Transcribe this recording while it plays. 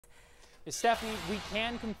Stephanie, we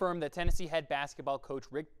can confirm that Tennessee head basketball coach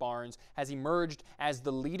Rick Barnes has emerged as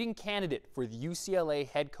the leading candidate for the UCLA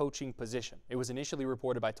head coaching position. It was initially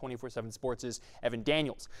reported by 24/7 Sports' Evan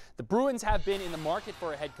Daniels. The Bruins have been in the market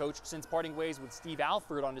for a head coach since parting ways with Steve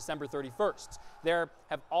Alford on December 31st. There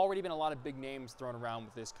have already been a lot of big names thrown around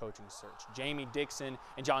with this coaching search. Jamie Dixon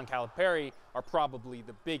and John Calipari are probably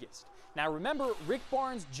the biggest. Now remember, Rick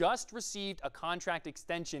Barnes just received a contract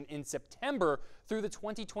extension in September through the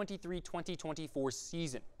 2023-2024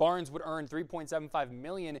 season. Barnes would earn $3.75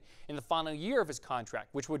 million in the final year of his contract,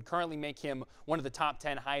 which would currently make him one of the top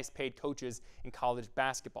 10 highest paid coaches in college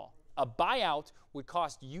basketball. A buyout would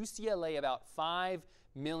cost UCLA about $5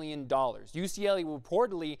 million. UCLA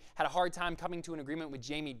reportedly had a hard time coming to an agreement with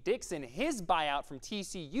Jamie Dixon. His buyout from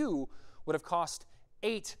TCU would have cost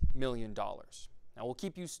 $8 million. Now, we'll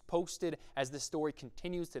keep you posted as this story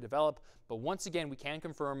continues to develop, but once again, we can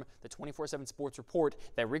confirm the 24/7 Sports report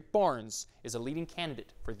that Rick Barnes is a leading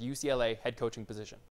candidate for the UCLA head coaching position.